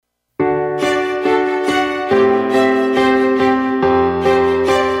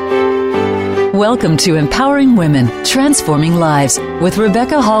Welcome to Empowering Women, Transforming Lives with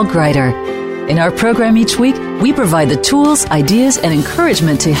Rebecca Hall Gruyter. In our program each week, we provide the tools, ideas, and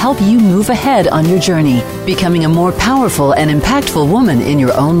encouragement to help you move ahead on your journey, becoming a more powerful and impactful woman in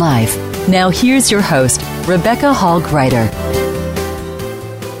your own life. Now here's your host, Rebecca Hall Gruyter.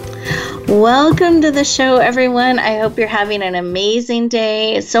 Welcome to the show, everyone. I hope you're having an amazing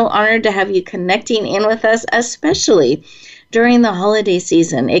day. So honored to have you connecting in with us, especially during the holiday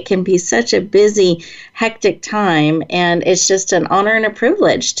season. It can be such a busy, hectic time, and it's just an honor and a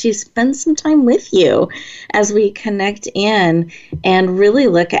privilege to spend some time with you as we connect in and really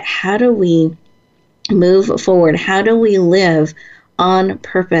look at how do we move forward, how do we live on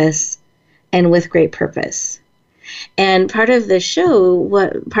purpose and with great purpose. And part of the show,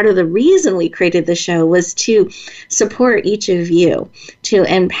 part of the reason we created the show was to support each of you, to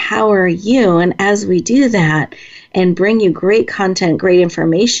empower you. And as we do that and bring you great content, great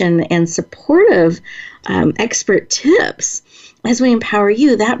information, and supportive expert tips, as we empower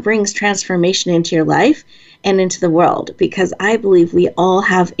you, that brings transformation into your life and into the world, because I believe we all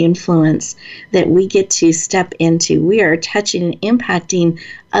have influence that we get to step into. We are touching and impacting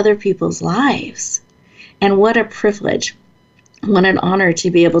other people's lives. And what a privilege, what an honor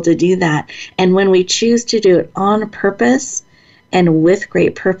to be able to do that. And when we choose to do it on purpose and with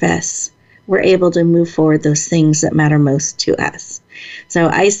great purpose, we're able to move forward those things that matter most to us. So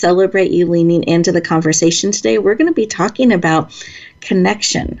I celebrate you leaning into the conversation today. We're going to be talking about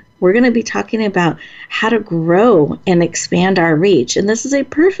connection. We're going to be talking about how to grow and expand our reach. And this is a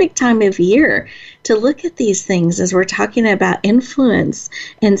perfect time of year to look at these things as we're talking about influence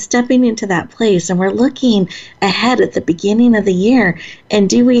and stepping into that place. And we're looking ahead at the beginning of the year. And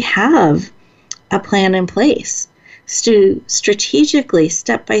do we have a plan in place to strategically,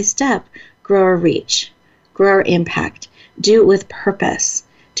 step by step, grow our reach, grow our impact, do it with purpose,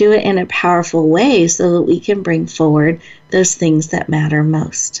 do it in a powerful way so that we can bring forward those things that matter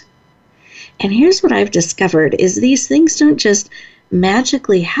most. And here's what I've discovered is these things don't just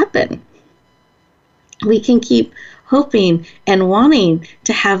magically happen. We can keep hoping and wanting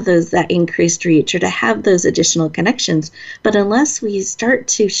to have that increased reach or to have those additional connections. But unless we start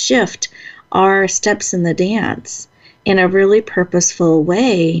to shift our steps in the dance in a really purposeful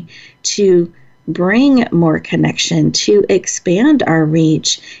way to bring more connection, to expand our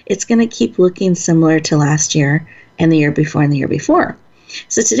reach, it's going to keep looking similar to last year and the year before and the year before.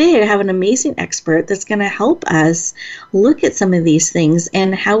 So today I have an amazing expert that's going to help us look at some of these things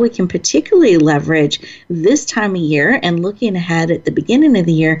and how we can particularly leverage this time of year and looking ahead at the beginning of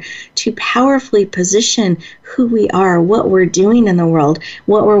the year to powerfully position who we are, what we're doing in the world,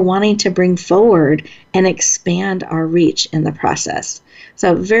 what we're wanting to bring forward, and expand our reach in the process.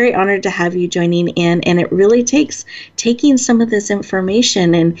 So very honored to have you joining in, and it really takes taking some of this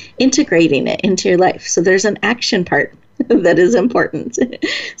information and integrating it into your life. So there's an action part that is important.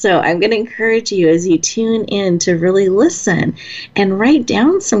 So I'm going to encourage you as you tune in to really listen and write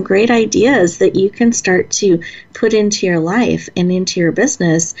down some great ideas that you can start to put into your life and into your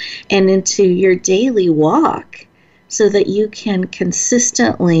business and into your daily walk so that you can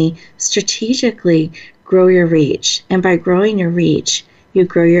consistently, strategically grow your reach. And by growing your reach, you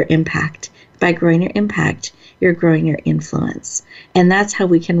grow your impact. By growing your impact, you're growing your influence. And that's how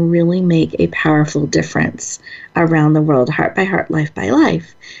we can really make a powerful difference around the world, heart by heart, life by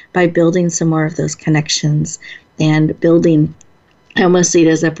life, by building some more of those connections and building, I almost see it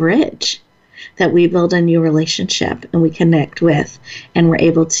as a bridge, that we build a new relationship and we connect with, and we're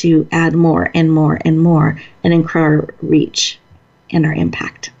able to add more and more and more and increase our reach and our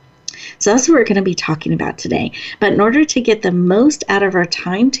impact. So that's what we're going to be talking about today. But in order to get the most out of our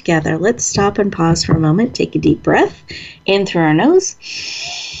time together, let's stop and pause for a moment, take a deep breath in through our nose,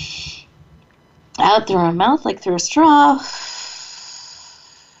 out through our mouth like through a straw.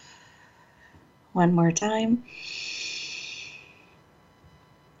 One more time.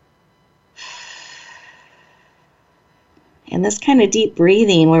 And this kind of deep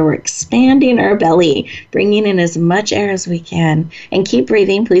breathing where we're expanding our belly, bringing in as much air as we can. And keep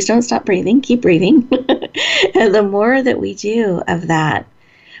breathing. Please don't stop breathing. Keep breathing. And the more that we do of that,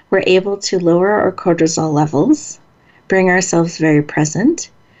 we're able to lower our cortisol levels, bring ourselves very present,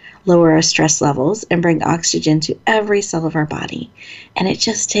 lower our stress levels, and bring oxygen to every cell of our body. And it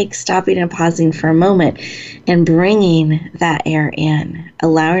just takes stopping and pausing for a moment and bringing that air in,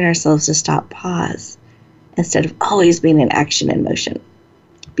 allowing ourselves to stop, pause, instead of always being in action and motion.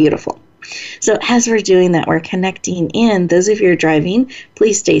 Beautiful. So as we're doing that, we're connecting in. Those of you who are driving,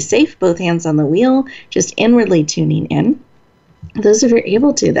 please stay safe, both hands on the wheel, just inwardly tuning in. Those of you who are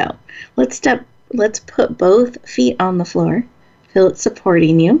able to, though, let's put both feet on the floor. Feel it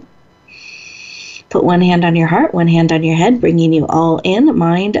supporting you. Put one hand on your heart, one hand on your head, bringing you all in,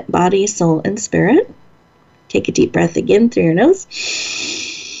 mind, body, soul, and spirit. Take a deep breath again through your nose.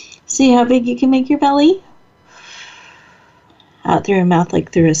 See how big you can make your belly. Out through your mouth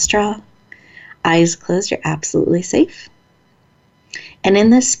like through a straw. Eyes closed, you're absolutely safe. And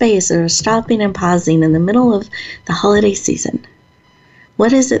in this space of stopping and pausing in the middle of the holiday season,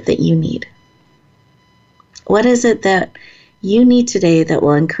 what is it that you need? What is it that you need today that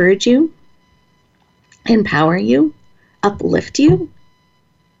will encourage you, empower you, uplift you,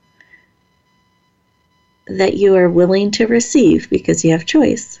 that you are willing to receive because you have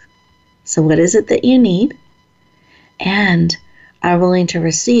choice? So what is it that you need and are willing to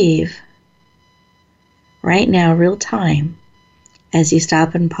receive right now, real time, as you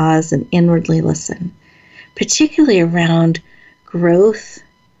stop and pause and inwardly listen, particularly around growth,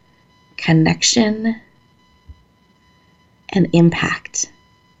 connection, and impact.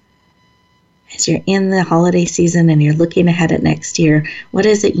 As you're in the holiday season and you're looking ahead at next year, what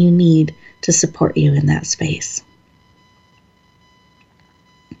is it you need to support you in that space?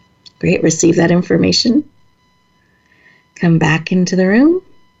 Great, receive that information. Come back into the room.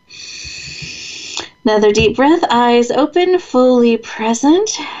 Another deep breath, eyes open, fully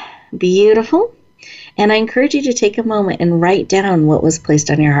present. Beautiful. And I encourage you to take a moment and write down what was placed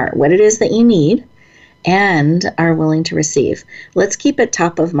on your heart, what it is that you need and are willing to receive. Let's keep it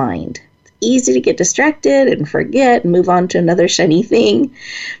top of mind. It's easy to get distracted and forget and move on to another shiny thing.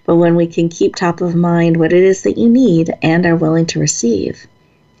 But when we can keep top of mind what it is that you need and are willing to receive,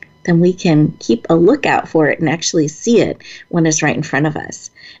 then we can keep a lookout for it and actually see it when it's right in front of us.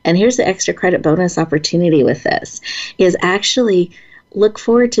 And here's the extra credit bonus opportunity with this, is actually look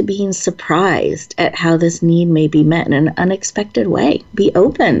forward to being surprised at how this need may be met in an unexpected way. Be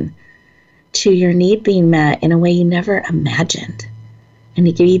open to your need being met in a way you never imagined. And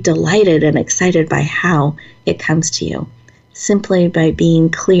you can be delighted and excited by how it comes to you, simply by being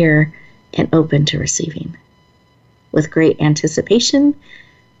clear and open to receiving with great anticipation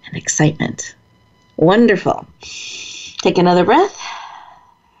and excitement. Wonderful. Take another breath.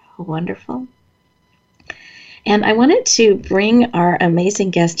 Wonderful. And I wanted to bring our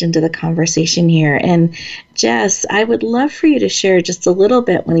amazing guest into the conversation here. And Jess, I would love for you to share just a little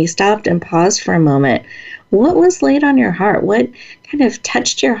bit when you stopped and paused for a moment. What was laid on your heart? What kind of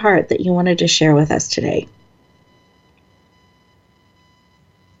touched your heart that you wanted to share with us today?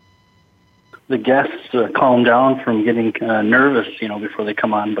 The guests calm down from getting nervous, before they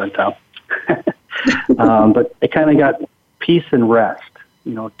come on, but but I kind of got peace and rest,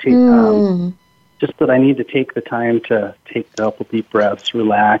 just that I need to take the time to take a couple deep breaths,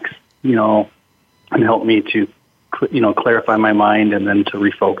 relax, and help me to, clarify my mind and then to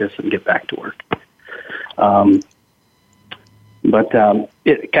refocus and get back to work. But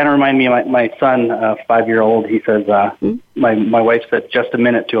it kind of reminded me of my son, 5-year-old. He says, my wife said just a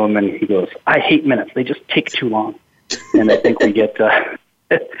minute to him, and he goes, I hate minutes. They just take too long. And I think we get,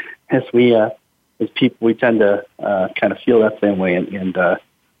 as people, we tend to kind of feel that same way and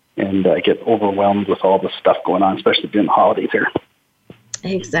get overwhelmed with all the stuff going on, especially during the holidays here.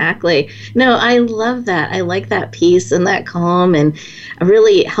 Exactly. No, I love that. I like that peace and that calm and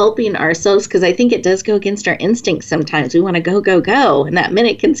really helping ourselves, because I think it does go against our instincts sometimes. We want to go, go, go, and that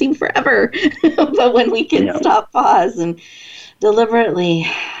minute can seem forever. But when we can stop, pause, and deliberately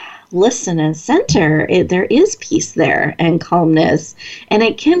listen and center, there is peace there and calmness. And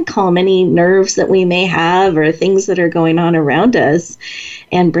it can calm any nerves that we may have or things that are going on around us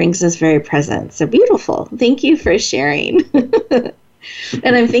and brings us very present. So beautiful. Thank you for sharing.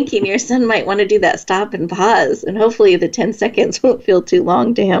 And I'm thinking your son might want to do that stop and pause, and hopefully the 10 seconds won't feel too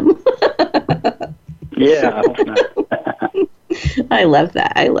long to him. Yeah, I hope not. I love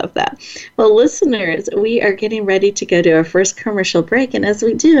that. I love that. Well, listeners, we are getting ready to go to our first commercial break. And as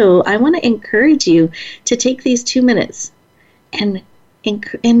we do, I want to encourage you to take these 2 minutes and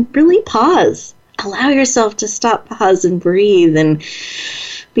really pause. Allow yourself to stop, pause, and breathe and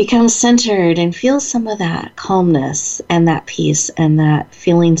become centered and feel some of that calmness and that peace and that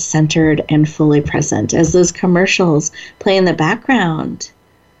feeling centered and fully present. As those commercials play in the background,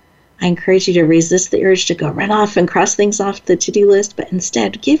 I encourage you to resist the urge to go run off and cross things off the to-do list, but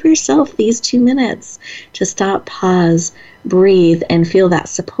instead give yourself these 2 minutes to stop, pause, breathe, and feel that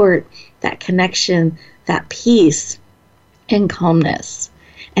support, that connection, that peace and calmness.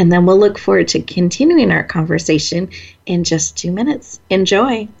 And then we'll look forward to continuing our conversation in just 2 minutes.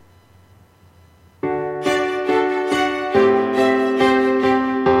 Enjoy.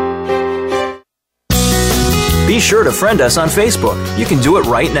 Be sure to friend us on Facebook. You can do it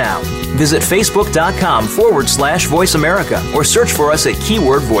right now. Visit facebook.com/Voice America or search for us at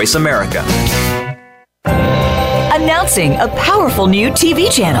keyword Voice America. Announcing a powerful new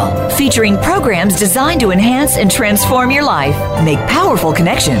TV channel featuring programs designed to enhance and transform your life. Make powerful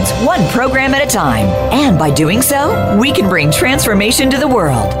connections, one program at a time. And by doing so, we can bring transformation to the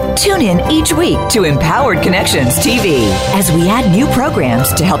world. Tune in each week to Empowered Connections TV as we add new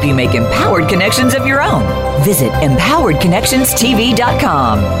programs to help you make empowered connections of your own. Visit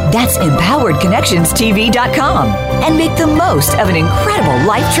empoweredconnectionstv.com. That's empoweredconnectionstv.com. And make the most of an incredible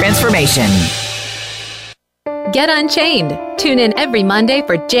life transformation. Get Unchained. Tune in every Monday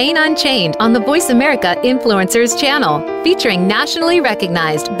for Jane Unchained on the Voice America Influencers channel, featuring nationally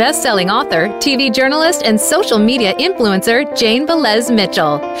recognized best-selling author, TV journalist, and social media influencer Jane Velez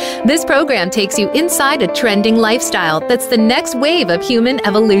Mitchell. This program takes you inside a trending lifestyle that's the next wave of human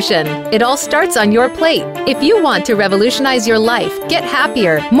evolution. It all starts on your plate. If you want to revolutionize your life, get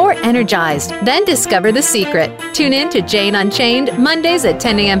happier, more energized, then discover the secret. Tune in to Jane Unchained Mondays at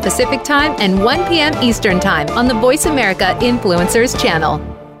 10 a.m. Pacific Time and 1 p.m. Eastern Time on the Voice America Influencers channel.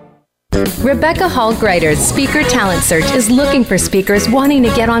 Rebecca Hall-Griter's Speaker Talent Search is looking for speakers wanting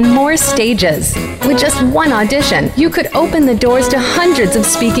to get on more stages. With just one audition, you could open the doors to hundreds of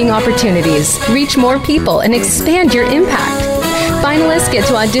speaking opportunities, reach more people, and expand your impact. Finalists get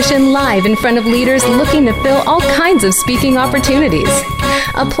to audition live in front of leaders looking to fill all kinds of speaking opportunities.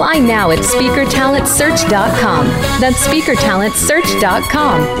 Apply now at SpeakerTalentSearch.com. That's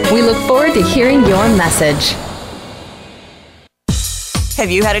SpeakerTalentSearch.com. We look forward to hearing your message. Have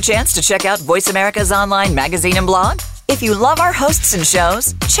you had a chance to check out Voice America's online magazine and blog? If you love our hosts and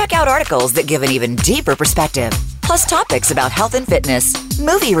shows, check out articles that give an even deeper perspective, plus topics about health and fitness,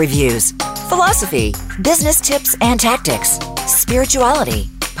 movie reviews, philosophy, business tips and tactics, spirituality,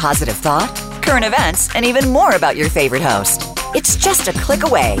 positive thought, current events, and even more about your favorite host. It's just a click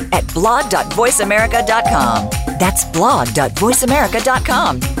away at blog.voiceamerica.com. That's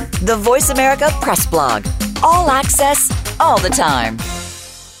blog.voiceamerica.com. The Voice America Press Blog. All access, all the time.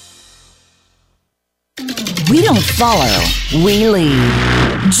 We don't follow, we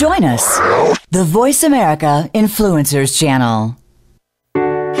lead. Join us, the Voice America Influencers Channel.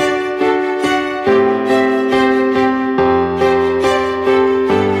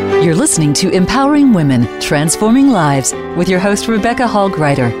 You're listening to Empowering Women, Transforming Lives with your host, Rebecca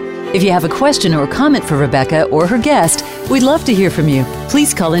Hall-Griter. If you have a question or comment for Rebecca or her guest, we'd love to hear from you.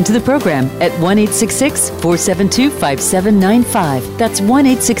 Please call into the program at 1-866-472-5795. That's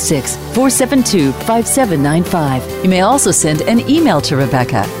 1-866-472-5795. You may also send an email to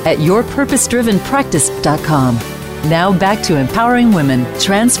Rebecca at yourpurposedrivenpractice.com. Now back to Empowering Women,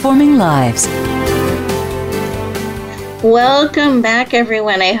 Transforming Lives. Welcome back,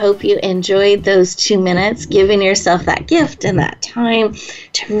 everyone. I hope you enjoyed those 2 minutes, giving yourself that gift and that time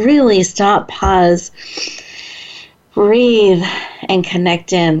to really stop, pause, breathe, and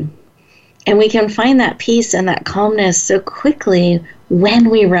connect in. And we can find that peace and that calmness so quickly when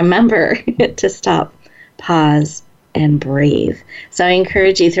we remember to stop, pause, and breathe. So I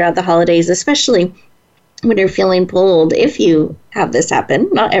encourage you throughout the holidays, especially when you're feeling pulled, if you have this happen,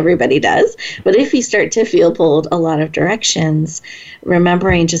 not everybody does, but if you start to feel pulled a lot of directions,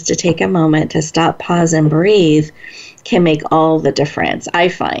 remembering just to take a moment to stop, pause, and breathe can make all the difference, I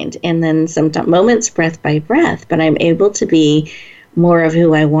find. And then some moments breath by breath, but I'm able to be more of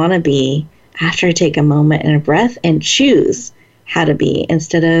who I want to be after I take a moment and a breath and choose how to be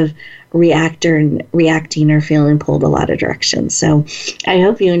instead of reacting or feeling pulled a lot of directions. So I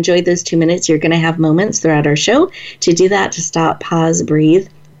hope you enjoyed those 2 minutes. You're going to have moments throughout our show to do that, to stop, pause, breathe,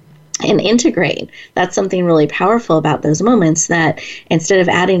 and integrate. That's something really powerful about those moments, that instead of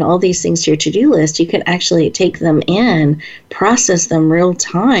adding all these things to your to-do list, you can actually take them in, process them real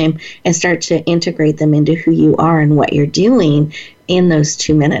time, and start to integrate them into who you are and what you're doing in those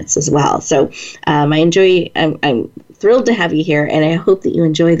 2 minutes as well. So I'm thrilled to have you here, and I hope that you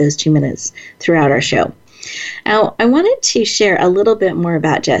enjoy those 2 minutes throughout our show. Now, I wanted to share a little bit more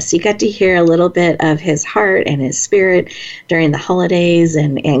about Jess. You got to hear a little bit of his heart and his spirit during the holidays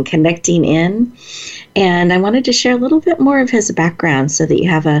and connecting in. And I wanted to share a little bit more of his background so that you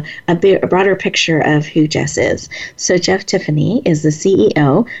have a broader picture of who Jess is. So Jeff Tiffany is the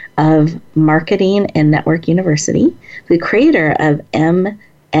CEO of Marketing and Network University, the creator of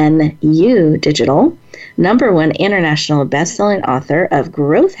MNU Digital, #1 international best-selling author of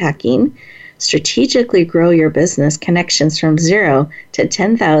Growth Hacking, Strategically Grow Your Business Connections from 0 to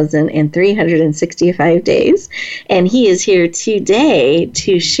 10,000 in 365 days. And he is here today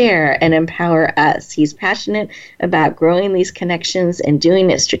to share and empower us. He's passionate about growing these connections and doing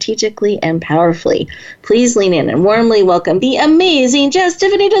it strategically and powerfully. Please lean in and warmly welcome the amazing Jess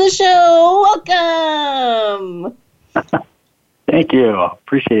Tiffany to the show. Welcome. Thank you.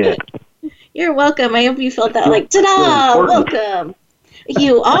 Appreciate it. You're welcome. I hope you felt that like, ta-da, welcome.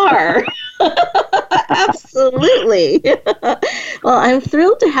 You are. Absolutely. Well, I'm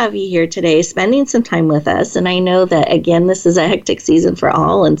thrilled to have you here today, spending some time with us. And I know that, again, this is a hectic season for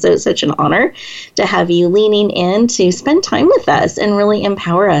all. And so it's such an honor to have you leaning in to spend time with us and really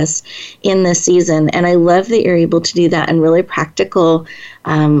empower us in this season. And I love that you're able to do that in really practical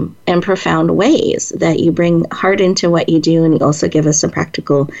and profound ways, that you bring heart into what you do, and you also give us some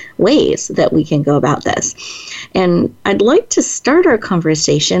practical ways that we can go about this. And I'd like to start our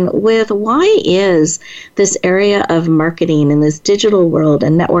conversation with, why is this area of marketing in this digital world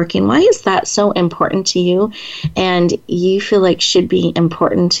and networking, why is that so important to you and you feel like should be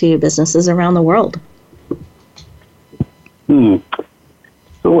important to businesses around the world?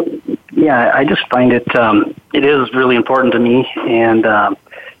 So, yeah, I just find it is really important to me, and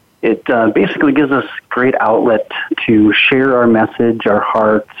it basically gives us great outlet to share our message, our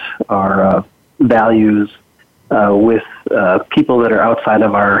hearts, our values with people that are outside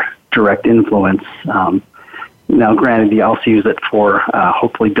of our direct influence. Now, granted, you also use it for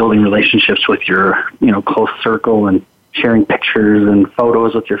hopefully building relationships with your close circle and sharing pictures and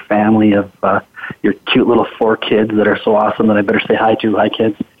photos with your family of your cute little 4 kids that are so awesome that I better say hi to. Hi,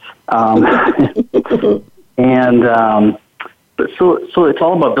 kids. But so it's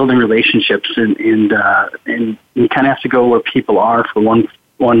all about building relationships, and you kind of have to go where people are for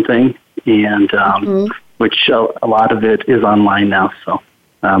one thing, and which a lot of it is online now. So,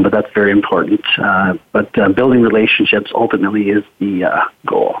 but that's very important. But building relationships ultimately is the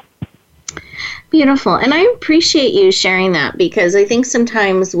goal. Beautiful. And I appreciate you sharing that, because I think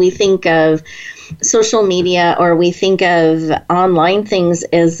sometimes we think of social media, or we think of online things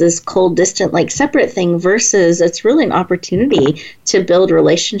as this cold, distant, like separate thing, versus it's really an opportunity to build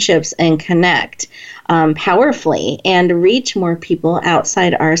relationships and connect powerfully and reach more people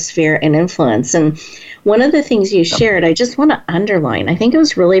outside our sphere and influence. And one of the things you shared, I just want to underline, I think it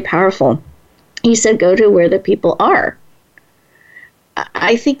was really powerful. You said, go to where the people are.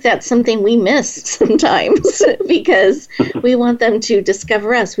 I think that's something we miss sometimes, because we want them to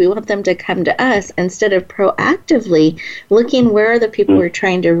discover us. We want them to come to us instead of proactively looking where are the people we're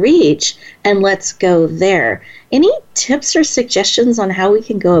trying to reach, and let's go there. Any tips or suggestions on how we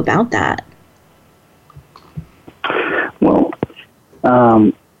can go about that? Well,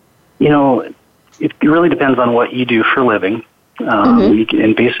 it really depends on what you do for a living,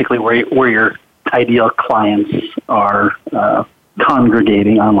 and basically where your ideal clients are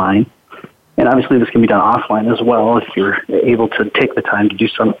congregating online. And obviously this can be done offline as well if you're able to take the time to do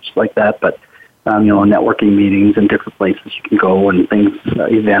something like that. But, networking meetings and different places you can go, and things,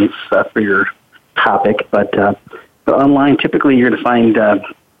 events for your topic. But online, typically you're going to find,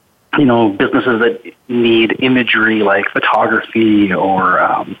 businesses that need imagery like photography,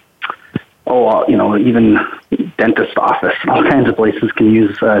 or, even dentist office and all kinds of places can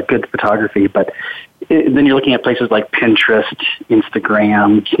use good photography. But then you're looking at places like Pinterest,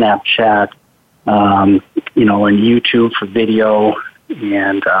 Instagram, Snapchat, and YouTube for video,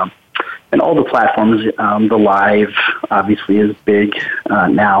 and all the platforms. The live obviously is big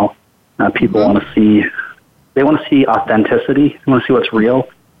now. People want to see authenticity. They want to see what's real,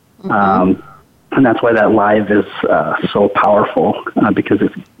 and that's why that live is so powerful, because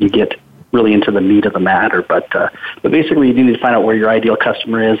you get really into the meat of the matter. But basically, you need to find out where your ideal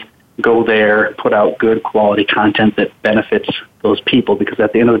customer is. Go there, put out good quality content that benefits those people, because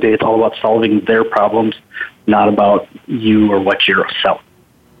at the end of the day, it's all about solving their problems, not about you or what you're selling.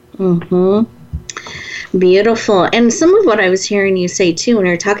 Beautiful. And some of what I was hearing you say too, when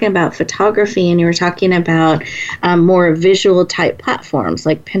you were talking about photography, and you were talking about more visual type platforms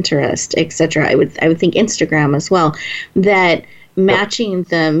like Pinterest, etc. I would think Instagram as well, that matching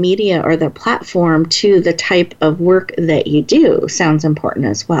the media or the platform to the type of work that you do sounds important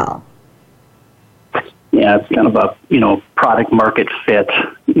as well. Yeah, it's kind of a, product market fit,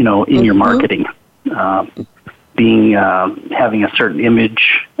 in your marketing. Having a certain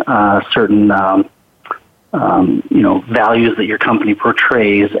image, certain, values that your company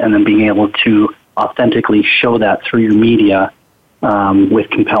portrays, and then being able to authentically show that through your media with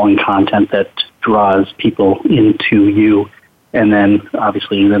compelling content that draws people into you. And then,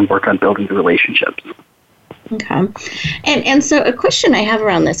 obviously, work on building the relationships. Okay. And so a question I have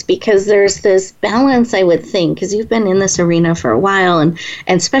around this, because there's this balance, I would think, because you've been in this arena for a while and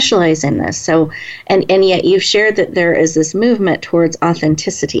specialize in this. So, and yet you've shared that there is this movement towards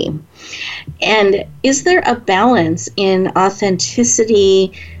authenticity. And is there a balance in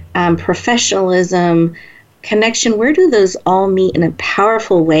authenticity, professionalism, connection? Where do those all meet in a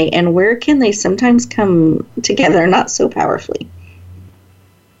powerful way, and where can they sometimes come together not so powerfully?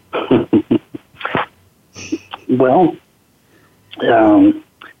 Well,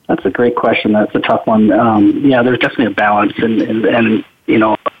 that's a great question. That's a tough one. Yeah, there's definitely a balance, and you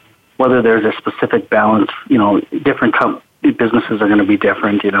know, whether there's a specific balance, you know, different businesses are going to be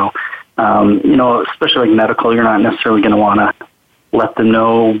different. You know, especially like medical, you're not necessarily going to want to let them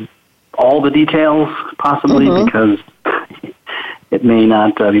know all the details, possibly, because it may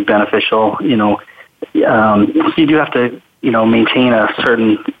not be beneficial. You know, so you do have to, you know, maintain a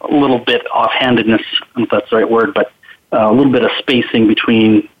little bit offhandedness, I don't know if that's the right word, but a little bit of spacing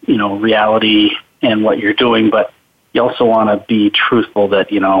between, you know, reality and what you're doing. But you also want to be truthful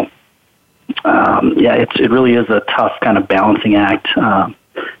that, you know, it really is a tough kind of balancing act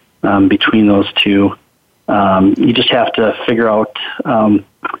between those two. You just have to figure out,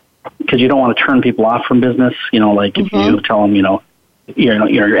 because you don't want to turn people off from business. You know, like if you tell them, you know,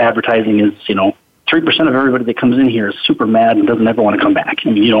 your advertising is, you know, 3% of everybody that comes in here is super mad and doesn't ever want to come back. I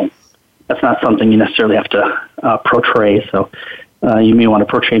mean, that's not something you necessarily have to portray. So you may want to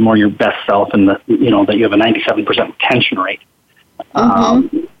portray more your best self and that you have a 97% retention rate.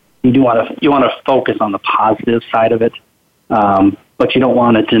 You want to focus on the positive side of it, but you don't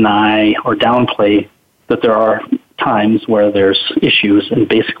want to deny or downplay that there are times where there's issues, and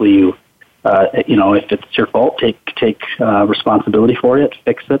basically you if it's your fault, take responsibility for it,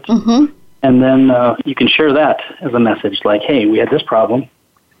 fix it, and then you can share that as a message, like, hey, we had this problem,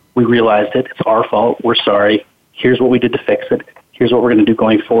 we realized it, it's our fault, we're sorry, here's what we did to fix it, here's what we're going to do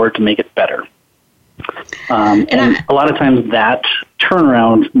going forward to make it better. And a lot of times that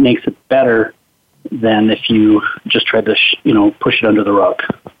turnaround makes it better than if you just try to push it under the rug.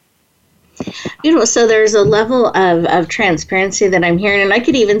 Beautiful. So there's a level of transparency that I'm hearing, and I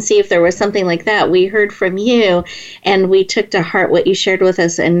could even see if there was something like that. We heard from you, and we took to heart what you shared with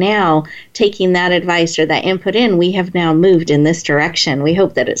us, and now taking that advice or that input in, we have now moved in this direction. We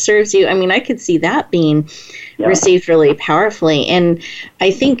hope that it serves you. I mean, I could see that being received really powerfully, and I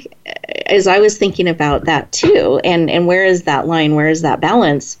think as I was thinking about that too, and where is that line, where is that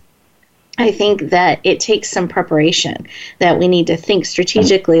balance, I think that it takes some preparation, that we need to think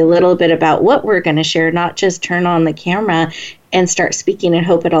strategically a little bit about what we're going to share, not just turn on the camera and start speaking and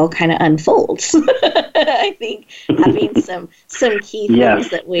hope it all kind of unfolds. I think having some key things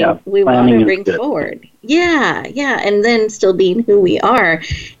that we want to bring forward. Yeah, and then still being who we are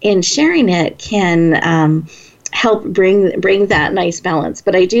and sharing it can help bring that nice balance.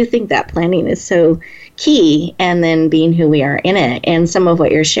 But I do think that planning is so key, and then being who we are in it. And some of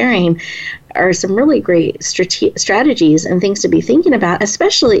what you're sharing are some really great strategies and things to be thinking about,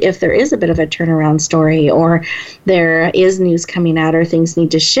 especially if there is a bit of a turnaround story or there is news coming out or things need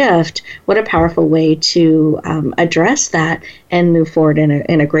to shift. What a powerful way to address that and move forward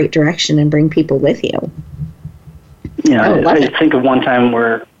in a great direction and bring people with you. Yeah, I think of one time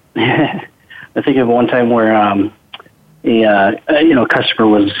where a customer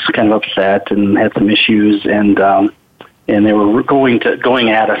was kind of upset and had some issues, and they were going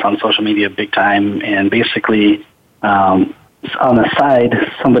at us on social media big time, and basically on the side,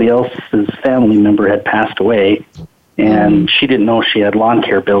 somebody else's family member had passed away, and she didn't know she had lawn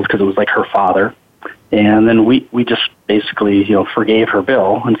care bills because it was like her father. And then we just basically forgave her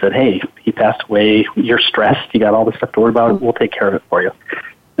bill and said, hey, he passed away, you're stressed, you got all this stuff to worry about, we'll take care of it for you.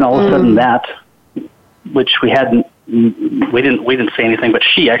 And all of a sudden that, which we didn't say anything, but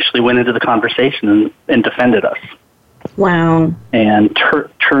she actually went into the conversation and defended us. Wow. And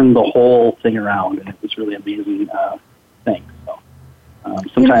turned the whole thing around, and it was really amazing thing. So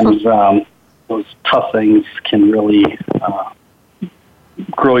sometimes those tough things can really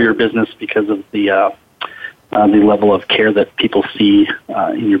grow your business because of the level of care that people see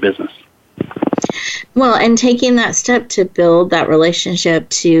in your business. Well, and taking that step to build that relationship,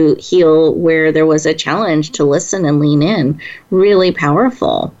 to heal where there was a challenge, to listen and lean in, really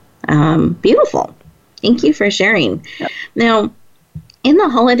powerful. Beautiful. Thank you for sharing. Yep. Now, in the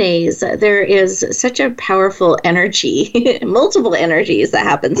holidays, there is such a powerful energy, multiple energies that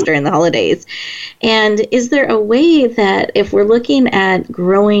happens during the holidays. And is there a way that if we're looking at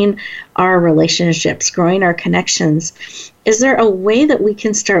growing our relationships, growing our connections, is there a way that we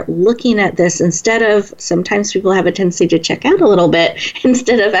can start looking at this instead of, sometimes people have a tendency to check out a little bit,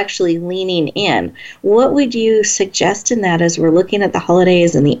 instead of actually leaning in? What would you suggest in that as we're looking at the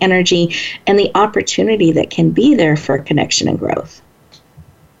holidays and the energy and the opportunity that can be there for connection and growth?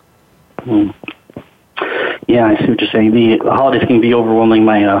 Yeah, I see what you're saying. The holidays can be overwhelming.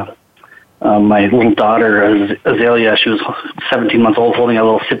 My little daughter, Azalea, she was 17 months old, holding a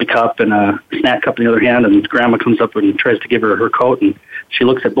little sippy cup and a snack cup in the other hand, and Grandma comes up and tries to give her coat, and she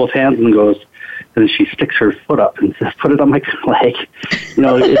looks at both hands and goes, and she sticks her foot up and says, put it on my leg.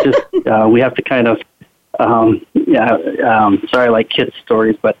 It just, we have to kind of sorry, I like kids'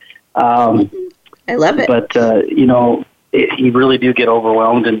 stories, but I love it. But you really do get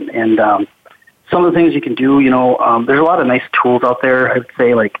overwhelmed, and some of the things you can do. There's a lot of nice tools out there. I would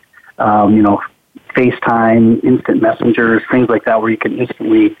say like FaceTime, instant messengers, things like that, where you can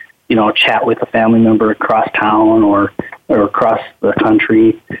instantly chat with a family member across town or across the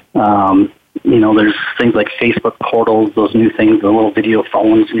country. There's things like Facebook portals, those new things, the little video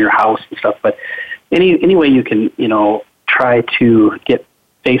phones in your house and stuff. But any way you can, try to get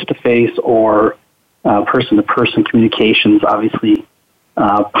face-to-face or person-to-person communications, obviously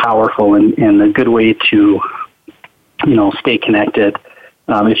powerful and a good way to, stay connected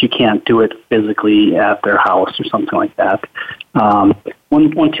if you can't do it physically at their house or something like that.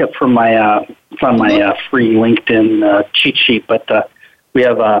 One tip from my free LinkedIn cheat sheet, but we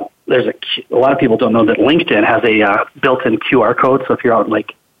have a lot of people don't know that LinkedIn has a built-in QR code. So if you're out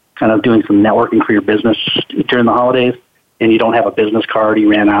kind of doing some networking for your business during the holidays and you don't have a business card, you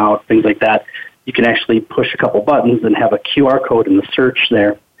ran out, things like that, you can actually push a couple buttons and have a QR code in the search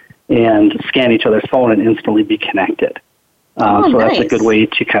there and scan each other's phone and instantly be connected. So nice. That's a good way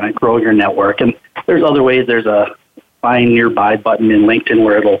to kind of grow your network. And there's other ways. There's a Find Nearby button in LinkedIn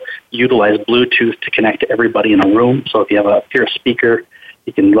where it'll utilize Bluetooth to connect to everybody in a room. So if you're a speaker,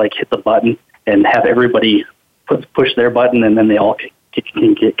 you can hit the button and have everybody push their button, and then they all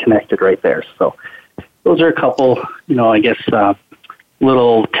can get connected right there. So those are a couple,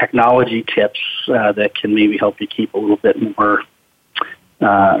 little technology tips that can maybe help you keep a little bit more,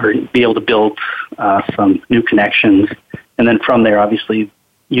 or be able to build some new connections. And then from there, obviously,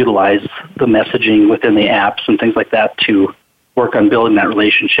 utilize the messaging within the apps and things like that to work on building that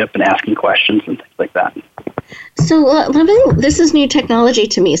relationship and asking questions and things like that. So this is new technology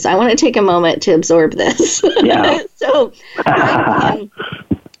to me, so I want to take a moment to absorb this. Yeah. So I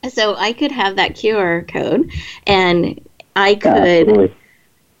could have that QR code, and I could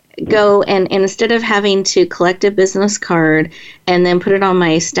go and instead of having to collect a business card and then put it on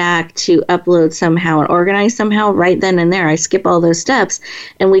my stack to upload somehow and organize somehow right then and there, I skip all those steps,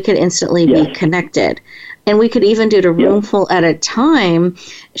 and we could instantly be connected. And we could even do it a roomful at a time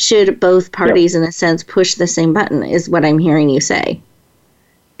should both parties, in a sense, push the same button, is what I'm hearing you say.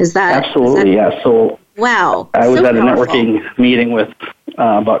 Is that... Absolutely, So wow. I was at a powerful networking meeting with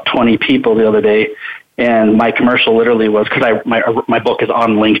about 20 people the other day, and my commercial literally was, because my book is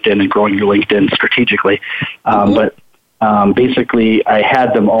on LinkedIn and growing your LinkedIn strategically, but basically I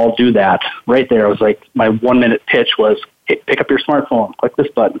had them all do that right there. I was like, my 1-minute pitch was, hey, pick up your smartphone, click this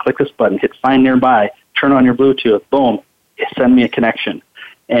button, hit Find Nearby, turn on your Bluetooth, boom, send me a connection.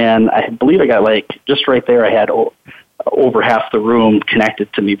 And I believe I got just right there, I had over half the room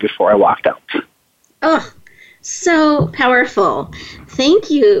connected to me before I walked out. Oh, so powerful. Thank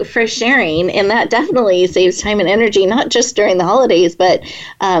you for sharing. And that definitely saves time and energy, not just during the holidays, but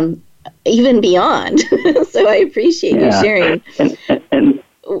even beyond. So I appreciate you sharing. And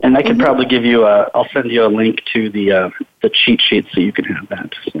I could probably give you I'll send you a link to the cheat sheet so you can have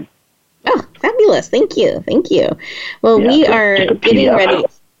that. So. Oh, fabulous. Thank you. Well, we are getting ready.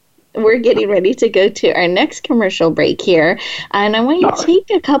 We're getting ready to go to our next commercial break here. And I want you to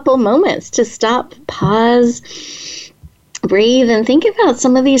take a couple moments to stop, pause, breathe, and think about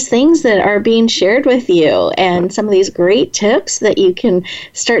some of these things that are being shared with you and some of these great tips that you can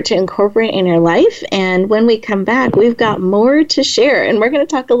start to incorporate in your life. And when we come back, we've got more to share. And we're going to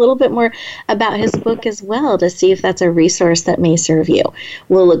talk a little bit more about his book as well to see if that's a resource that may serve you.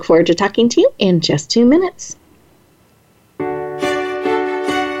 We'll look forward to talking to you in just 2 minutes.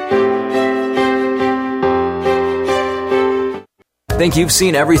 Think you've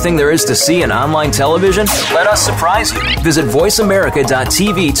seen everything there is to see in online television? Let us surprise you. Visit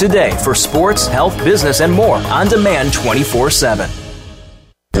voiceamerica.tv today for sports, health, business, and more on demand 24/7.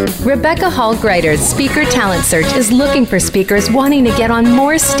 Rebecca Hall Greider's Speaker Talent Search is looking for speakers wanting to get on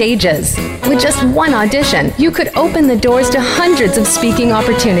more stages. With just one audition, you could open the doors to hundreds of speaking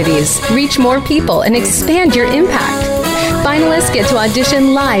opportunities, reach more people, and expand your impact. Finalists get to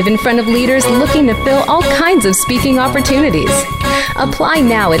audition live in front of leaders looking to fill all kinds of speaking opportunities. Apply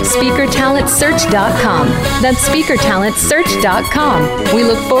now at SpeakerTalentSearch.com. That's SpeakerTalentSearch.com. We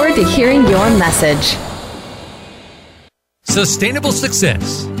look forward to hearing your message. Sustainable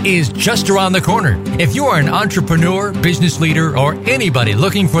success, is just around the corner. If you are an entrepreneur, business leader, or anybody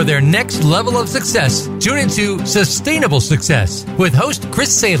looking for their next level of success, tune into Sustainable Success with host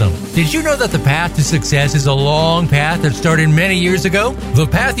Chris Salem. Did you know that the path to success is a long path that started many years ago? The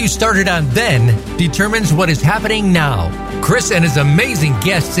path you started on then determines what is happening now. Chris and his amazing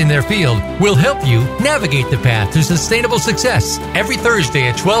guests in their field will help you navigate the path to sustainable success every Thursday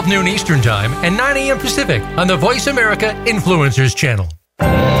at 12 noon Eastern Time and 9 a.m. Pacific on the Voice America Influencers Channel.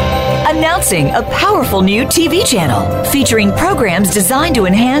 Announcing a powerful new TV channel featuring programs designed to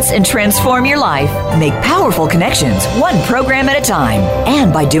enhance and transform your life. Make powerful connections, one program at a time.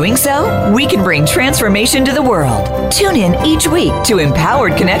 And by doing so, we can bring transformation to the world. Tune in each week to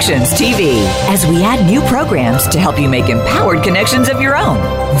Empowered Connections TV as we add new programs to help you make empowered connections of your own.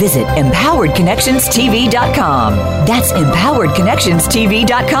 Visit empoweredconnectionstv.com. That's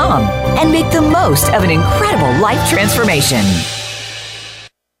empoweredconnectionstv.com. And make the most of an incredible life transformation.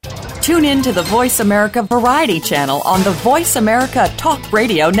 Tune in to the Voice America Variety channel on the Voice America Talk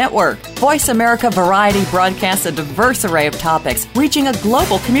Radio Network. Voice America Variety broadcasts a diverse array of topics, reaching a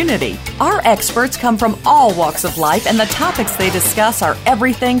global community. Our experts come from all walks of life, and the topics they discuss are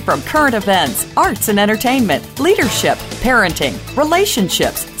everything from current events, arts and entertainment, leadership, parenting,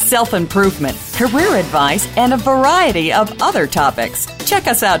 relationships, self-improvement, career advice, and a variety of other topics. Check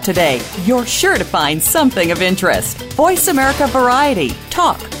us out today. You're sure to find something of interest. Voice America Variety.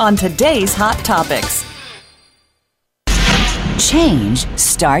 Talk on today's hot topics. Change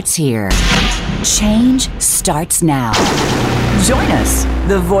starts here. Change starts now. Join us,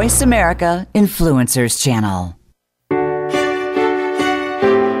 the Voice America Influencers Channel.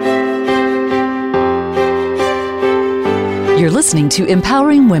 You're listening to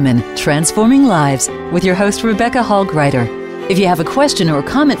Empowering Women, Transforming Lives with your host, Rebecca Hall-Gruyter. If you have a question or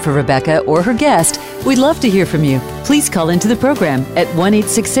comment for Rebecca or her guest, we'd love to hear from you. Please call into the program at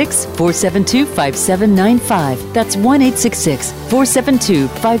 1-866-472-5795. That's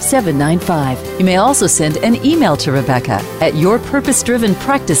 1-866-472-5795. You may also send an email to Rebecca at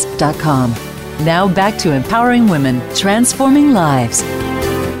yourpurposedrivenpractice.com. Now back to Empowering Women, Transforming Lives.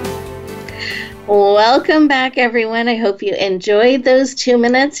 Welcome back, everyone. I hope you enjoyed those 2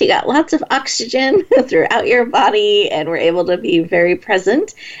 minutes. You got lots of oxygen throughout your body and were able to be very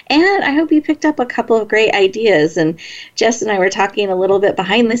present. And I hope you picked up a couple of great ideas. And Jess and I were talking a little bit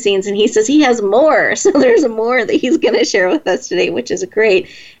behind the scenes, and he says he has more. So there's more that he's going to share with us today, which is great.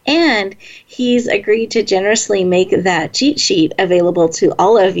 And he's agreed to generously make that cheat sheet available to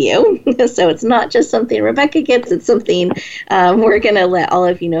all of you. So it's not just something Rebecca gets, it's something we're going to let all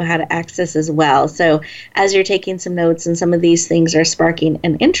of you know how to access as well. So as you're taking some notes and some of these things are sparking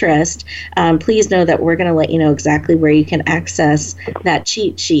an interest, please know that we're going to let you know exactly where you can access that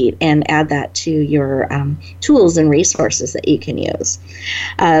cheat sheet and add that to your tools and resources that you can use.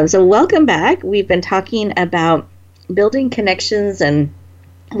 So welcome back. We've been talking about building connections and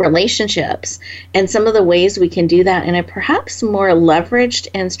relationships and some of the ways we can do that in a perhaps more leveraged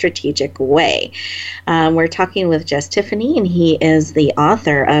and strategic way. We're talking with Jess Tiffany, and he is the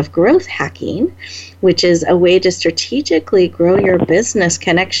author of Growth Hacking, which is a way to strategically grow your business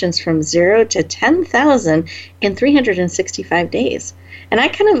connections from 0 to 10,000 in 365 days. And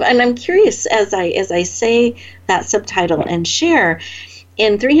I'm curious as I say that subtitle and share,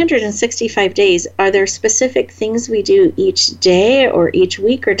 in 365 days, are there specific things we do each day or each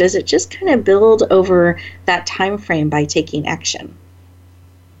week, or does it just kind of build over that time frame by taking action?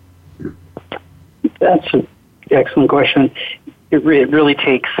 That's an excellent question. It really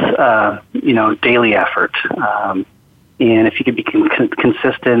takes, daily effort. And if you could be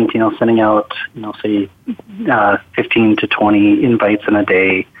consistent, sending out, say, 15 to 20 invites in a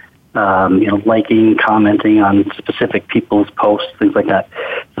day, liking, commenting on specific people's posts, things like that.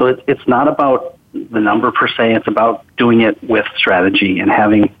 So it's not about the number per se. It's about doing it with strategy and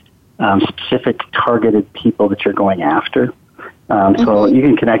having specific targeted people that you're going after. So you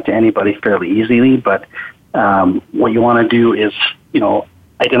can connect to anybody fairly easily, but what you want to do is,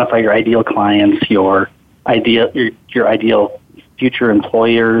 identify your ideal clients, your ideal future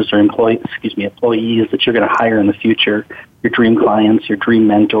employers or employees that you're going to hire in the future, your dream clients, your dream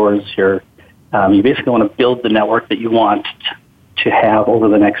mentors, you basically want to build the network that you want to have over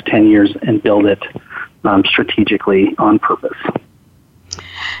the next 10 years and build it strategically on purpose.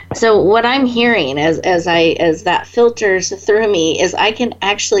 So what I'm hearing as that filters through me is I can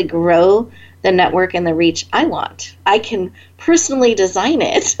actually grow the network and the reach I want. I can personally design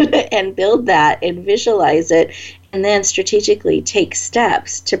it and build that and visualize it and then strategically take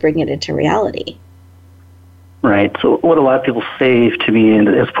steps to bring it into reality. Right. So what a lot of people say to me and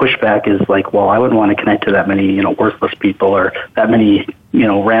as pushback is like, well, I wouldn't want to connect to that many, worthless people or that many,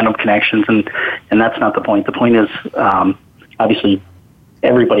 random connections. And that's not the point. The point is, obviously,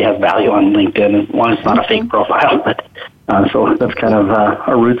 everybody has value on LinkedIn as long as it's not a fake profile. But so that's kind of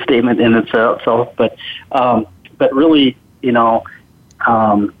a rude statement in itself. But really, it's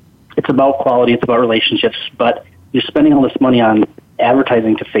about quality. It's about relationships. But you're spending all this money on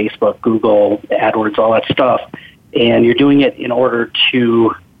advertising to Facebook, Google, AdWords, all that stuff, and you're doing it in order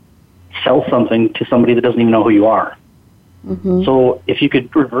to sell something to somebody that doesn't even know who you are. Mm-hmm. So if you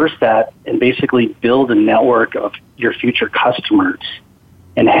could reverse that and basically build a network of your future customers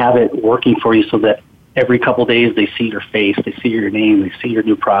and have it working for you so that every couple of days they see your face, they see your name, they see your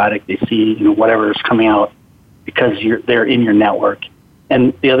new product, they see whatever is coming out because they're in your network.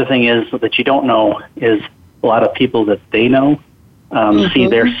 And the other thing is that you don't know is a lot of people that they know see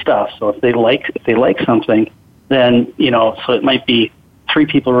their stuff. So if they like something, then so it might be 3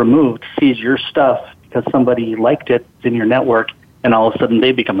 people removed sees your stuff because somebody liked it in your network, and all of a sudden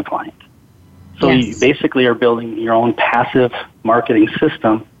they become a client. So you basically are building your own passive marketing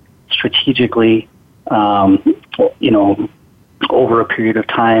system strategically, over a period of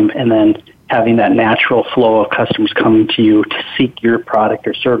time, and then having that natural flow of customers coming to you to seek your product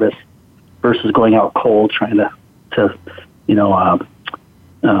or service versus going out cold trying to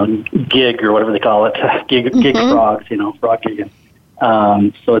gig or whatever they call it, gig frogs, frog gigging.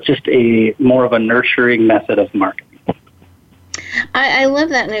 So it's just a more of a nurturing method of marketing. I love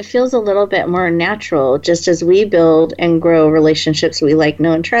that, and it feels a little bit more natural, just as we build and grow relationships we like,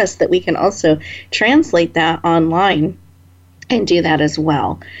 know, and trust, that we can also translate that online and do that as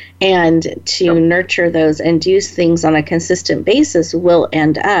well. And to nurture those and do things on a consistent basis will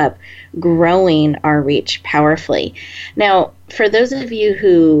end up growing our reach powerfully. Now, for those of you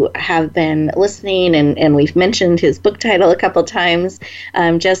who have been listening, and we've mentioned his book title a couple times,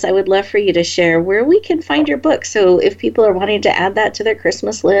 Jess, I would love for you to share where we can find your book. So if people are wanting to add that to their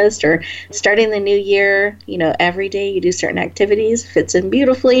Christmas list or starting the new year, every day you do certain activities, fits in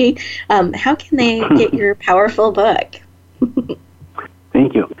beautifully, how can they get your powerful book?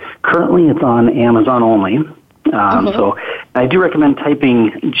 Thank you. Currently, it's on Amazon only. So I do recommend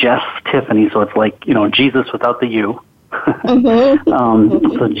typing Jess Tiffany, so it's like, Jesus without the U.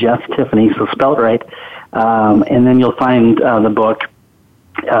 So Jess Tiffany, so spelled right. And then you'll find the book,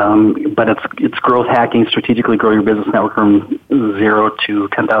 but it's Growth Hacking, Strategically Grow Your Business Network from 0 to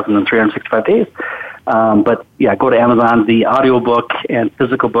 10,000 in 365 days. But yeah, go to Amazon. The audiobook and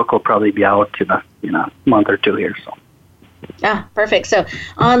physical book will probably be out in a month or 2 here. So. Ah, perfect. So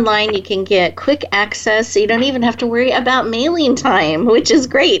online you can get quick access, so you don't even have to worry about mailing time, which is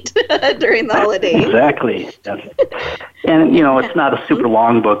great during the holidays. Exactly. And it's not a super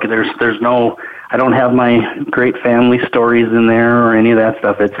long book. There's no, I don't have my great family stories in there or any of that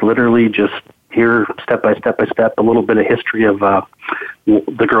stuff. It's literally just here, step by step, a little bit of history of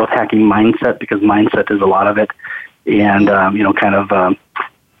the growth hacking mindset, because mindset is a lot of it, and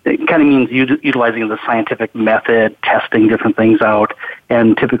it kind of means utilizing the scientific method, testing different things out,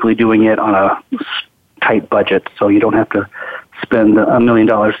 and typically doing it on a tight budget. So you don't have to spend $1 million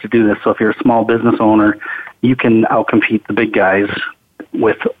to do this. So if you're a small business owner, you can outcompete the big guys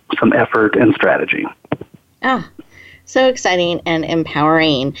with some effort and strategy. So exciting and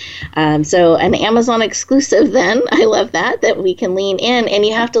empowering. So an Amazon exclusive then. I love that we can lean in, and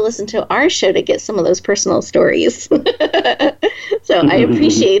you have to listen to our show to get some of those personal stories. So I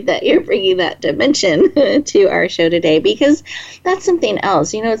appreciate that you're bringing that dimension to our show today, because that's something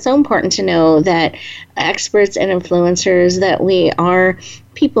else. It's so important to know that experts and influencers, that we are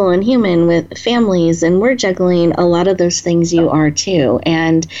people and human with families, and we're juggling a lot of those things. You are too.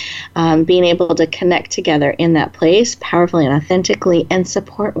 And being able to connect together in that place powerfully and authentically and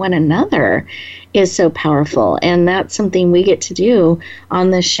support one another is so powerful. And that's something we get to do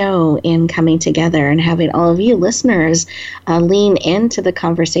on the show in coming together and having all of you listeners lean into the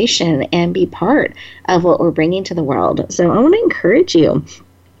conversation and be part of what we're bringing to the world. So I want to encourage you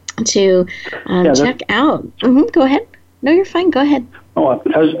to check out. Go ahead. No, you're fine. Go ahead. Oh, I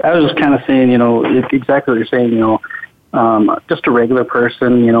was just kind of saying, exactly what you're saying, just a regular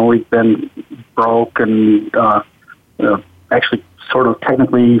person, we've been broke and actually sort of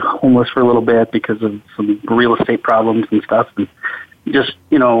technically homeless for a little bit because of some real estate problems and stuff, and just,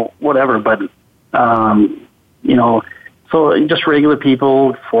 whatever. But, so just regular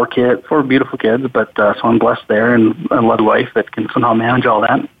people, 4 beautiful kids, but so I'm blessed there, and a loved wife that can somehow manage all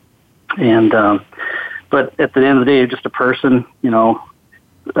that. And, but at the end of the day, just a person,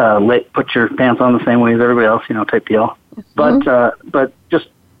 put your pants on the same way as everybody else, type deal. But just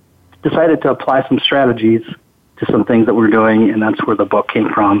decided to apply some strategies to some things that we're doing, and that's where the book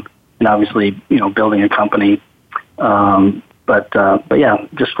came from. And obviously, building a company. But yeah,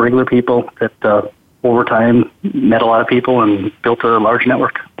 just regular people that over time met a lot of people and built a large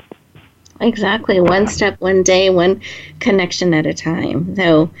network. Exactly. One step, one day, one connection at a time.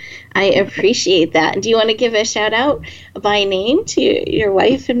 So I appreciate that. Do you want to give a shout out by name to your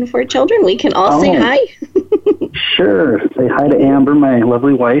wife and 4 children? We can all say hi. Sure. Say hi to Amber, my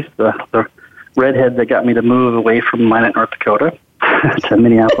lovely wife, the redhead that got me to move away from Minot, North Dakota to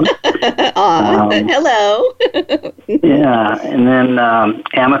Minneapolis. Hello. Yeah. And then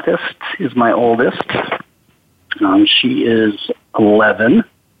Amethyst is my oldest. She is 11.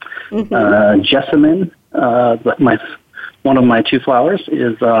 Mm-hmm. Jessamine, one of my 2 flowers,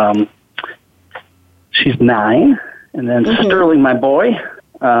 is she's 9, and then Sterling, my boy,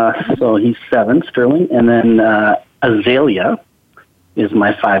 so he's 7, Sterling, and then Azalea is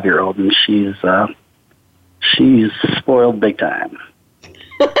my 5-year-old, and she's spoiled big time.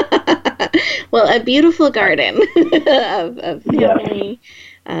 Well, a beautiful garden of family. Yes.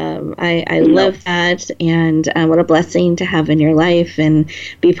 I love that, and what a blessing to have in your life and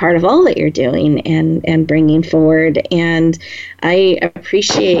be part of all that you're doing and bringing forward. And I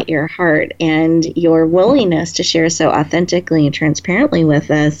appreciate your heart and your willingness to share so authentically and transparently with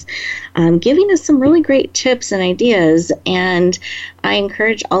us, giving us some really great tips and ideas. And I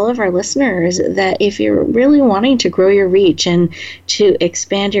encourage all of our listeners that if you're really wanting to grow your reach and to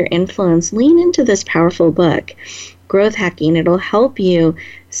expand your influence, lean into this powerful book, Growth Hacking. It'll help you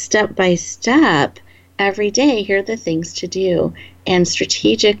step by step every day. Here are the things to do, and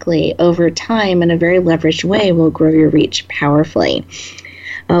strategically over time in a very leveraged way will grow your reach powerfully.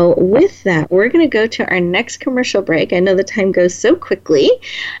 With that, we're going to go to our next commercial break. I know the time goes so quickly.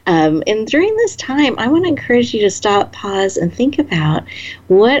 And during this time, I want to encourage you to stop, pause, and think about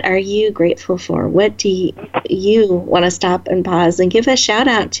what are you grateful for? What do you want to stop and pause and give a shout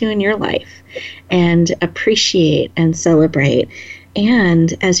out to in your life and appreciate and celebrate?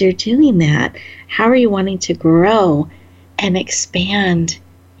 And as you're doing that, how are you wanting to grow and expand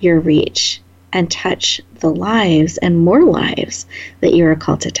your reach and touch the lives and more lives that you are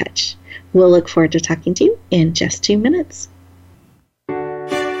called to touch? We'll look forward to talking to you in just 2 minutes.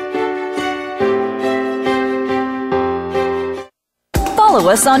 Follow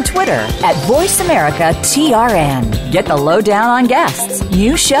us on Twitter at VoiceAmericaTRN. Get the lowdown on guests,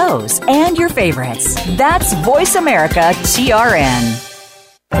 new shows, and your favorites. That's VoiceAmericaTRN.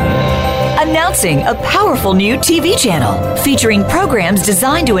 Announcing a powerful new TV channel featuring programs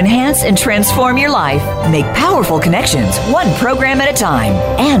designed to enhance and transform your life. Make powerful connections, one program at a time.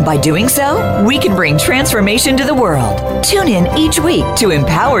 And by doing so, we can bring transformation to the world. Tune in each week to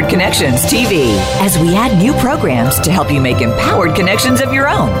Empowered Connections TV as we add new programs to help you make empowered connections of your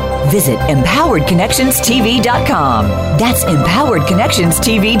own. Visit EmpoweredConnectionsTV.com. That's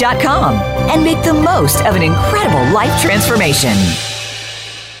EmpoweredConnectionsTV.com. And make the most of an incredible life transformation.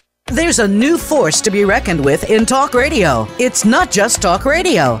 There's a new force to be reckoned with in talk radio. It's not just talk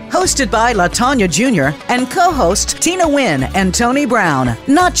radio. Hosted by LaTanya Jr. and co-host Tina Wynn and Tony Brown.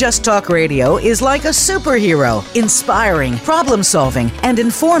 Not Just Talk Radio is like a superhero, inspiring, problem-solving, and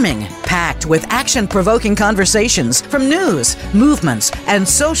informing, packed with action-provoking conversations from news, movements, and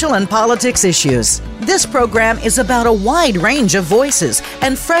social and politics issues. This program is about a wide range of voices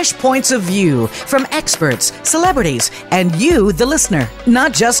and fresh points of view from experts, celebrities, and you, the listener.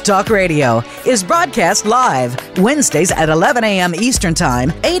 Not Just Talk Radio is broadcast live Wednesdays at 11 a.m. Eastern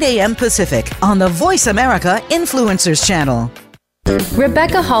Time, 8 a.m. Pacific on the Voice America Influencers Channel.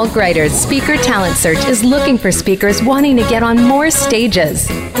 Rebecca Hall Greider's Speaker Talent Search is looking for speakers wanting to get on more stages.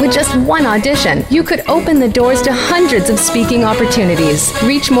 With just one audition, you could open the doors to hundreds of speaking opportunities,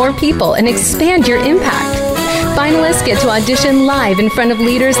 reach more people, and expand your impact. Finalists get to audition live in front of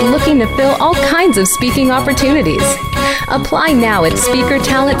leaders looking to fill all kinds of speaking opportunities. Apply now at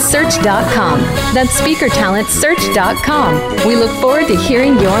SpeakerTalentSearch.com. That's SpeakerTalentSearch.com. We look forward to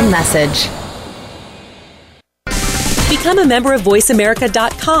hearing your message. Become a member of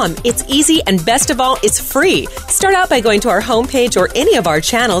VoiceAmerica.com. It's easy, and best of all, it's free. Start out by going to our homepage or any of our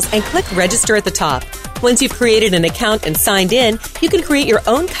channels and click Register at the top. Once you've created an account and signed in, you can create your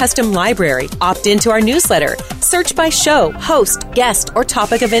own custom library, opt into our newsletter, search by show, host, guest, or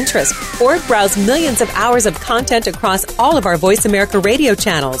topic of interest, or browse millions of hours of content across all of our Voice America radio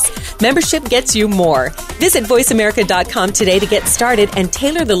channels. Membership gets you more. Visit VoiceAmerica.com today to get started and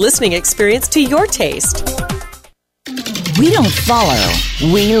tailor the listening experience to your taste. We don't follow,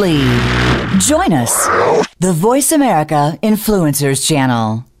 we lead. Join us, the Voice America Influencers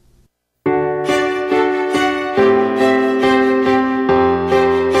Channel.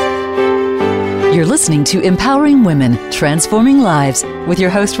 You're listening to Empowering Women, Transforming Lives with your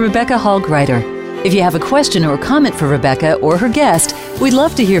host, Rebecca Hall-Gruyter. If you have a question or comment for Rebecca or her guest, we'd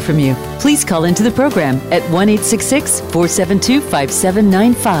love to hear from you. Please call into the program at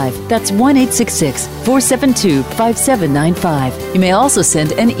 1-866-472-5795. That's 1-866-472-5795. You may also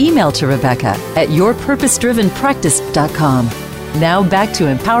send an email to Rebecca at yourpurposedrivenpractice.com. Now back to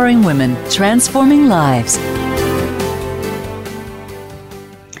Empowering Women, Transforming Lives.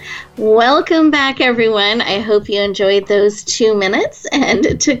 Welcome back, everyone. I hope you enjoyed those 2 minutes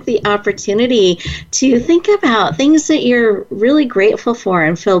and took the opportunity to think about things that you're really grateful for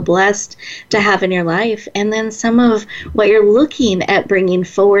and feel blessed to have in your life, and then some of what you're looking at bringing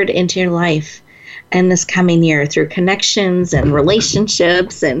forward into your life and this coming year through connections and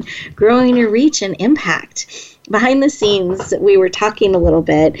relationships and growing your reach and impact. Behind the scenes, we were talking a little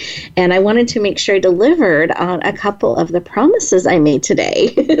bit, and I wanted to make sure I delivered on a couple of the promises I made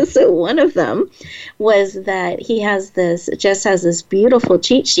today. So one of them was that Jess has this beautiful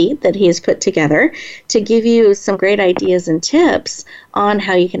cheat sheet that he has put together to give you some great ideas and tips on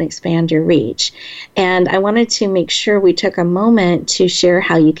how you can expand your reach. And I wanted to make sure we took a moment to share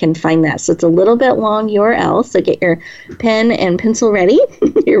how you can find that. So it's a little bit long URL, so get your pen and pencil ready,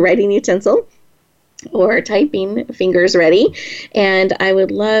 your writing utensil, or typing fingers ready. And I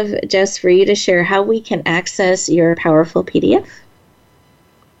would love, Jess, for you to share how we can access your powerful PDF.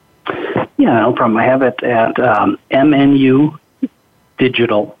 Yeah, no problem. I have it at MNU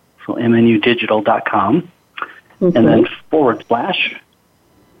Digital, so MNUdigital.com, and then /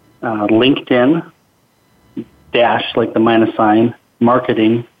 LinkedIn dash, like the minus sign,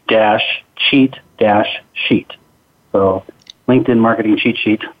 marketing dash cheat dash sheet. So LinkedIn marketing cheat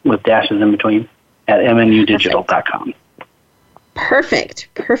sheet with dashes in between at MNUdigital.com. Perfect.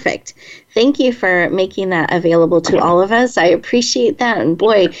 Thank you for making that available to all of us. I appreciate that. And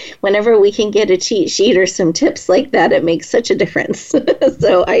boy, whenever we can get a cheat sheet or some tips like that, it makes such a difference.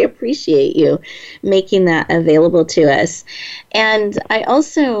 So I appreciate you making that available to us. And I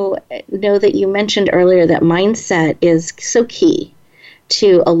also know that you mentioned earlier that mindset is so key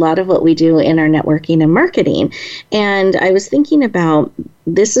to a lot of what we do in our networking and marketing. And I was thinking about,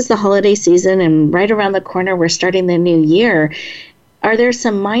 this is the holiday season, and right around the corner, we're starting the new year. Are there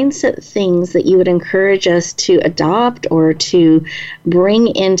some mindset things that you would encourage us to adopt or to bring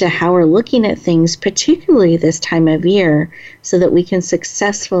into how we're looking at things, particularly this time of year, so that we can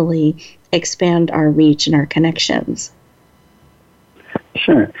successfully expand our reach and our connections?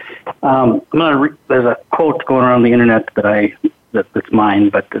 Sure. There's a quote going around the internet that's mine,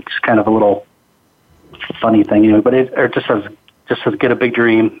 but it's kind of a little funny thing, but it just says get a big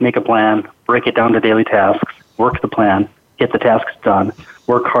dream, make a plan, break it down to daily tasks, work the plan, get the tasks done,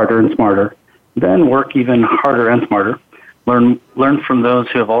 work harder and smarter, then work even harder and smarter, learn from those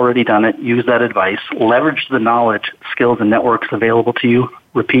who have already done it, use that advice, leverage the knowledge, skills, and networks available to you,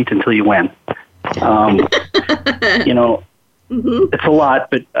 repeat until you win. It's a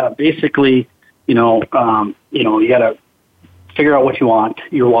lot, but basically, you got to figure out what you want,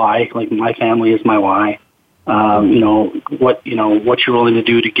 your why. Like, my family is my why. What you're willing to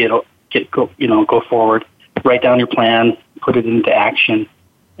do to go forward. Write down your plan, put it into action,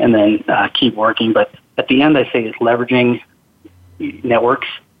 and then keep working. But at the end, I say is leveraging networks.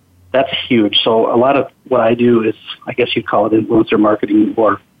 That's huge. So a lot of what I do is, I guess you'd call it influencer marketing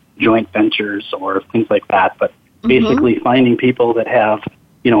or joint ventures or things like that. But basically finding people that have,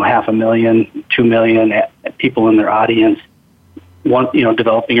 500,000, 2 million people in their audience,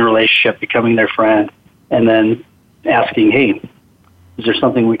 developing a relationship, becoming their friend, and then asking, hey, is there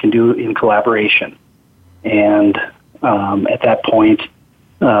something we can do in collaboration? And at that point,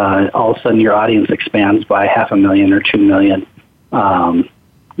 all of a sudden your audience expands by 500,000 or 2 million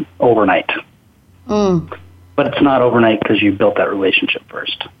overnight. But it's not overnight because you built that relationship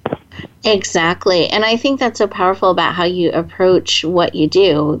first. Exactly. And I think that's so powerful about how you approach what you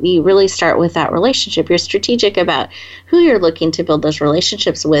do. You really start with that relationship. You're strategic about who you're looking to build those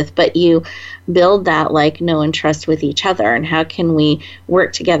relationships with, but you build that know and trust with each other. And how can we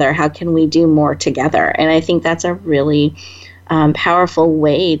work together? How can we do more together? And I think that's a really powerful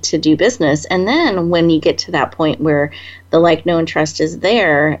way to do business. And then when you get to that point where the know and trust is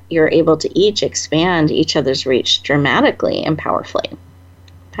there, you're able to each expand each other's reach dramatically and powerfully.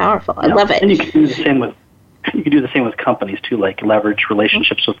 Powerful. I love it. And you can do the same with companies too, like leverage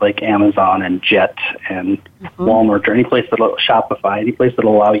relationships with Amazon and Jet and Walmart, or any place that'll Shopify, any place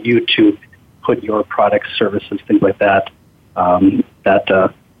that'll allow you to put your products, services, things like that.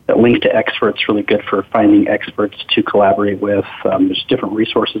 That link to experts, really good for finding experts to collaborate with. There's different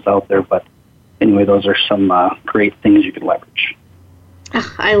resources out there, but anyway, those are some great things you can leverage.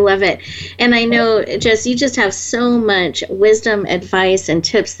 Oh, I love it. And I know, Jess, you just have so much wisdom, advice, and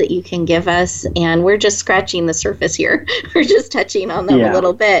tips that you can give us. And we're just scratching the surface here. We're just touching on them a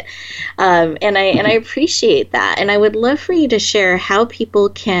little bit. And I appreciate that. And I would love for you to share how people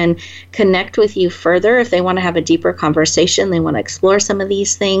can connect with you further if they want to have a deeper conversation, they want to explore some of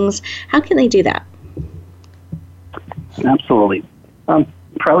these things. How can they do that? Absolutely.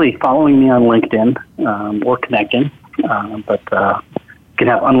 Probably following me on LinkedIn or connecting. But you can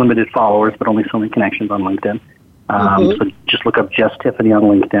have unlimited followers, but only so many connections on LinkedIn. So just look up Jess Tiffany on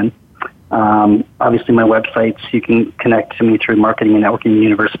LinkedIn. Obviously, my websites, you can connect to me through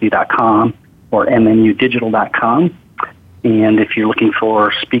marketingandnetworkinguniversity.com or mnudigital.com. And if you're looking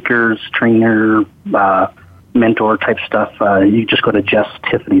for speakers, trainer, mentor type stuff, you just go to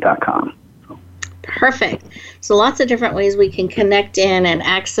jesstiffany.com. Perfect. So lots of different ways we can connect in and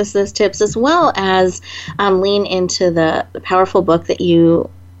access those tips, as well as lean into the powerful book that you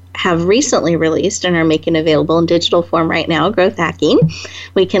have recently released and are making available in digital form right now, Growth Hacking,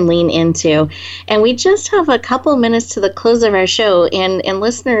 we can lean into. And we just have a couple minutes to the close of our show, and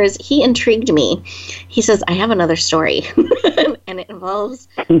listeners, he intrigued me. He says, I have another story, and it involves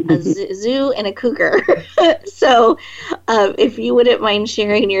a zoo and a cougar. So if you wouldn't mind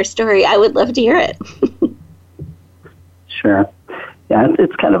sharing your story, I would love to hear it. Sure. Yeah,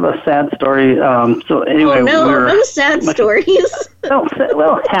 it's kind of a sad story. So anyway, no sad stories.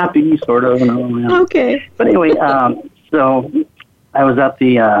 well, happy sort of. Okay. But anyway, so I was at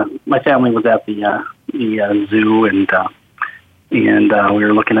my family was at the zoo, and we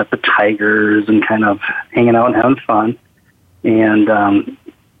were looking at the tigers and kind of hanging out and having fun. And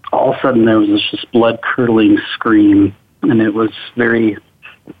all of a sudden, there was this blood-curdling scream, and it was I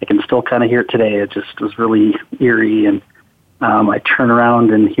can still kind of hear it today. It just was really eerie, and I turn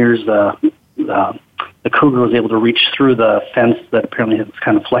around, and here's the cougar was able to reach through the fence that apparently was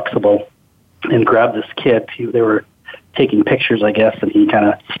kind of flexible and grab this kid. They were taking pictures, I guess, and he kind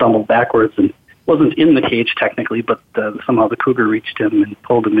of stumbled backwards and wasn't in the cage technically, but somehow the cougar reached him and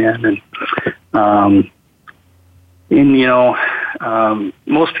pulled him in. And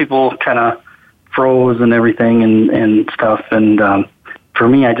most people kind of froze and everything and stuff. And for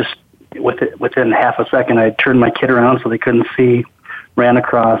me, I just within half a second, I turned my kid around so they couldn't see, ran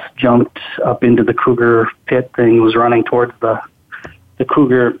across, jumped up into the cougar pit thing, was running towards the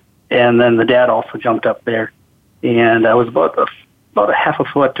cougar, and then the dad also jumped up there. And I was about a half a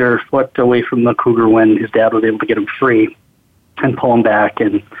foot or foot away from the cougar when his dad was able to get him free and pull him back.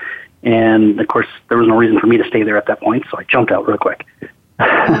 And of course, there was no reason for me to stay there at that point, so I jumped out real quick.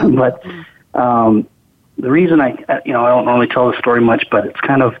 But the reason I don't normally tell the story much, but it's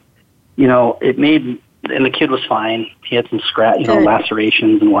kind of, it made, and the kid was fine. He had some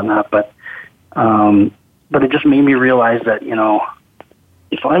lacerations and whatnot, but it just made me realize that,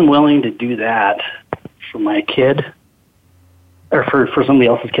 if I'm willing to do that for my kid, or for somebody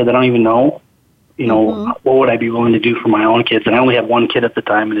else's kid that I don't even know, what would I be willing to do for my own kids? And I only had one kid at the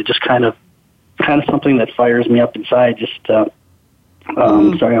time, and it just kind of something that fires me up inside. Just sorry,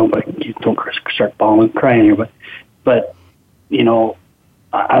 I hope you don't start crying here, but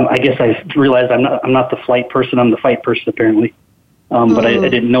I guess I realized I'm not the flight person. I'm the fight person apparently, but I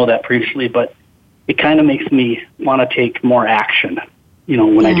didn't know that previously. But it kind of makes me want to take more action.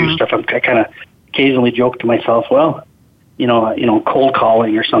 When I do stuff, I kind of occasionally joke to myself, well, cold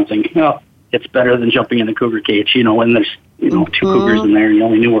calling or something. It's better than jumping in a cougar cage. When there's two cougars in there, and you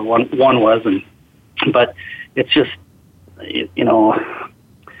only knew where one was, but it's just I know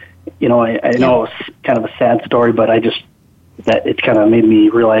it's kind of a sad story, but that it kind of made me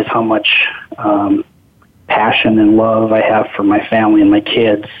realize how much passion and love I have for my family and my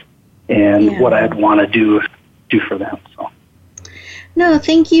kids, and what I'd want to do for them. So. No,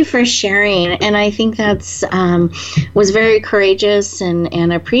 thank you for sharing. And I think that's was very courageous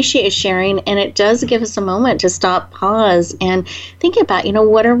and appreciate sharing. And it does give us a moment to stop, pause, and think about,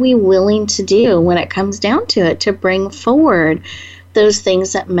 what are we willing to do when it comes down to it to bring forward those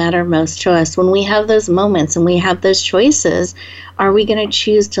things that matter most to us. When we have those moments and we have those choices, are we going to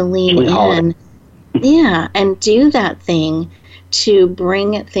choose to lean in? Yeah, and do that thing to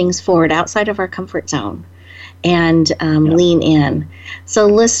bring things forward outside of our comfort zone and lean in. So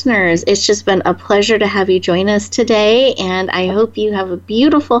listeners, it's just been a pleasure to have you join us today, and I hope you have a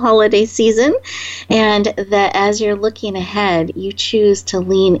beautiful holiday season, and that as you're looking ahead, you choose to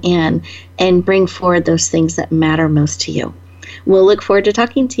lean in and bring forward those things that matter most to you. We'll look forward to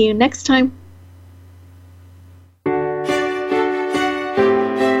talking to you next time.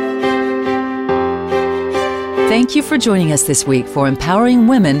 Thank you for joining us this week for Empowering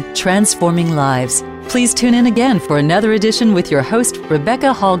Women, Transforming Lives. Please tune in again for another edition with your host,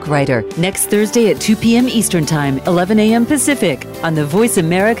 Rebecca Hall-Gruyter, next Thursday at 2 p.m. Eastern Time, 11 a.m. Pacific, on the Voice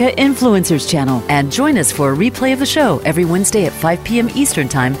America Influencers channel. And join us for a replay of the show every Wednesday at 5 p.m. Eastern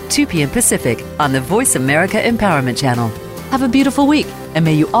Time, 2 p.m. Pacific, on the Voice America Empowerment channel. Have a beautiful week, and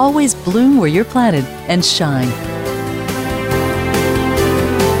may you always bloom where you're planted and shine.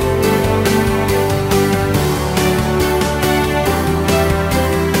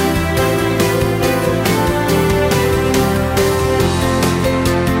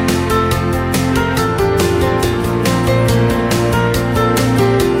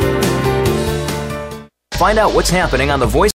 Find out what's happening on the Voice